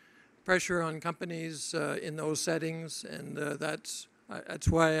pressure on companies in those settings, and that's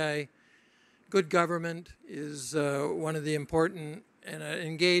why good government is one of the important, and an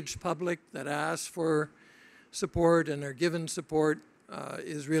engaged public that asks for support and are given support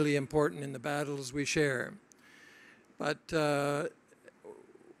is really important in the battles we share. But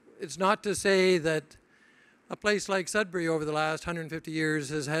it's not to say that a place like Sudbury over the last 150 years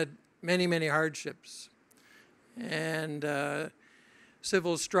has had many hardships, and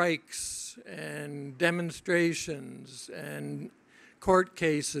civil strikes and demonstrations and court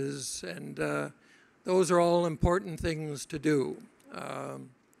cases, and those are all important things to do.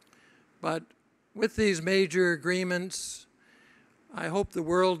 But with these major agreements, I hope the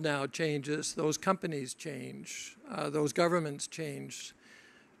world now changes, those companies change, those governments change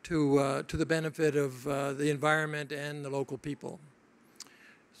to the benefit of the environment and the local people.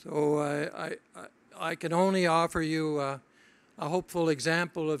 So I can only offer you a hopeful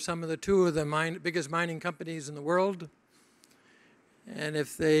example of some of the two of the biggest mining companies in the world. And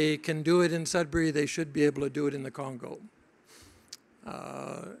if they can do it in Sudbury, they should be able to do it in the Congo.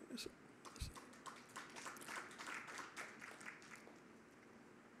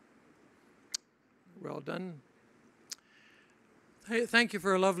 Well done. Hey, thank you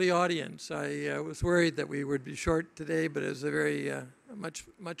for a lovely audience. I was worried that we would be short today, but it was a very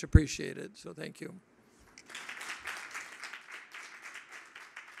much appreciated, so thank you.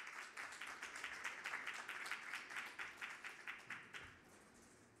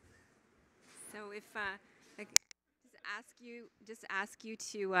 So if I just ask you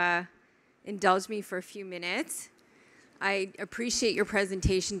to indulge me for a few minutes. I appreciate your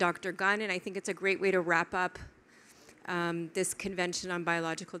presentation, Dr. Gunn, and I think it's a great way to wrap up this Convention on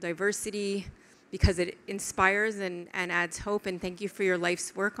Biological Diversity because it inspires and adds hope, and thank you for your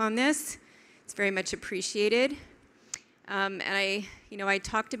life's work on this. It's very much appreciated. And I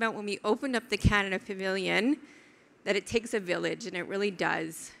talked about when we opened up the Canada Pavilion that it takes a village, and it really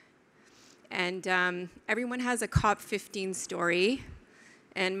does. And everyone has a COP15 story,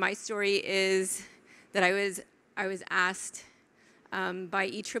 and my story is that I was asked by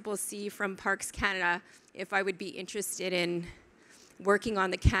ECCC from Parks Canada if I would be interested in working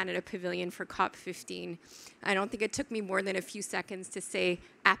on the Canada Pavilion for COP15. I don't think it took me more than a few seconds to say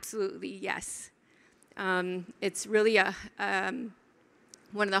absolutely yes. It's really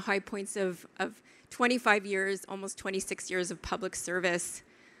one of the high points of 25 years, almost 26 years of public service.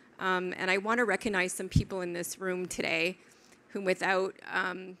 And I want to recognize some people in this room today whom without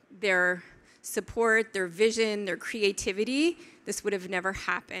their support, their vision, their creativity, this would have never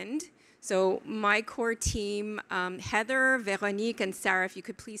happened. So my core team, Heather, Veronique, and Sarah, if you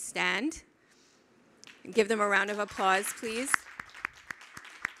could please stand. Give them a round of applause, please.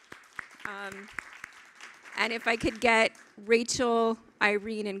 And if I could get Rachel,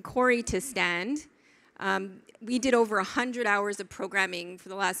 Irene, and Corey to stand. We did over 100 hours of programming for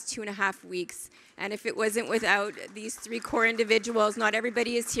the last 2.5 weeks. And if it wasn't without these 3 core individuals, not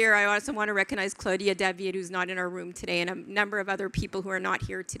everybody is here. I also want to recognize Claudia David, who's not in our room today, and a number of other people who are not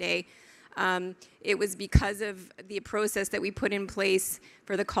here today. It was because of the process that we put in place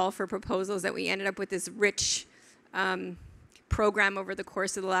for the call for proposals that we ended up with this rich program over the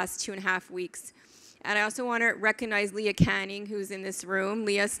course of the last 2.5 weeks. And I also want to recognize Leah Canning, who's in this room.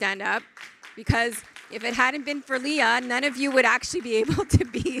 Leah, stand up. Because if it hadn't been for Leah, none of you would actually be able to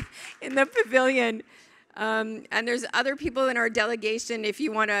be in the pavilion. And there's other people in our delegation if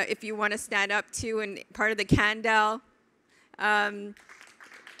you want to stand up too, and part of the Candel.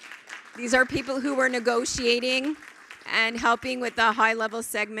 These are people who were negotiating and helping with the high-level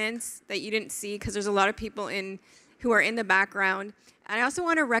segments that you didn't see, because there's a lot of people who are in the background. And I also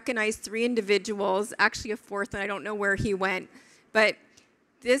want to recognize 3 individuals, actually a 4th, and I don't know where he went. But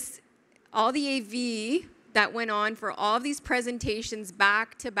all the AV that went on for all of these presentations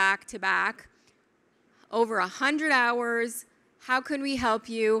back to back to back, over 100 hours, how can we help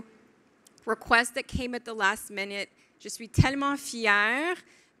you? Requests that came at the last minute. Je suis tellement fière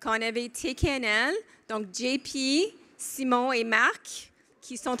qu'on avait TKNL, donc JP, Simon et Marc,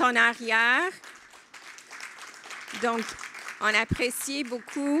 qui sont en arrière. Donc, on apprécie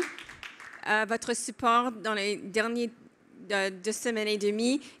beaucoup votre support dans les derniers 2 semaines et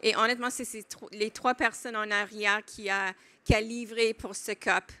demie. Et honnêtement, c'est les 3 personnes en arrière qui a livré pour ce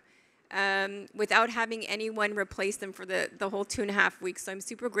COP without having anyone replace them for the whole 2.5 weeks. So I'm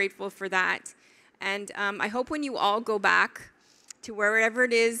super grateful for that. And I hope when you all go back to wherever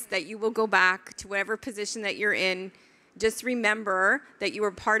it is that you will go back, to whatever position that you're in, just remember that you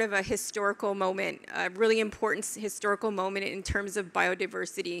were part of a historical moment, a really important historical moment in terms of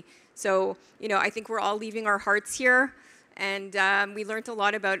biodiversity. So, I think we're all leaving our hearts here. And we learned a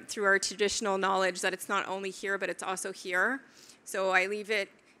lot through our traditional knowledge that it's not only here, but it's also here. So I leave it,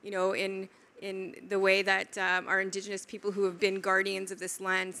 in the way that our Indigenous people who have been guardians of this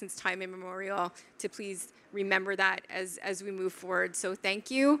land since time immemorial to please remember that as we move forward. So thank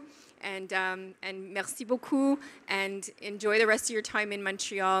you, and merci beaucoup, and enjoy the rest of your time in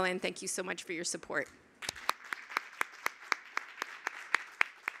Montreal, and thank you so much for your support.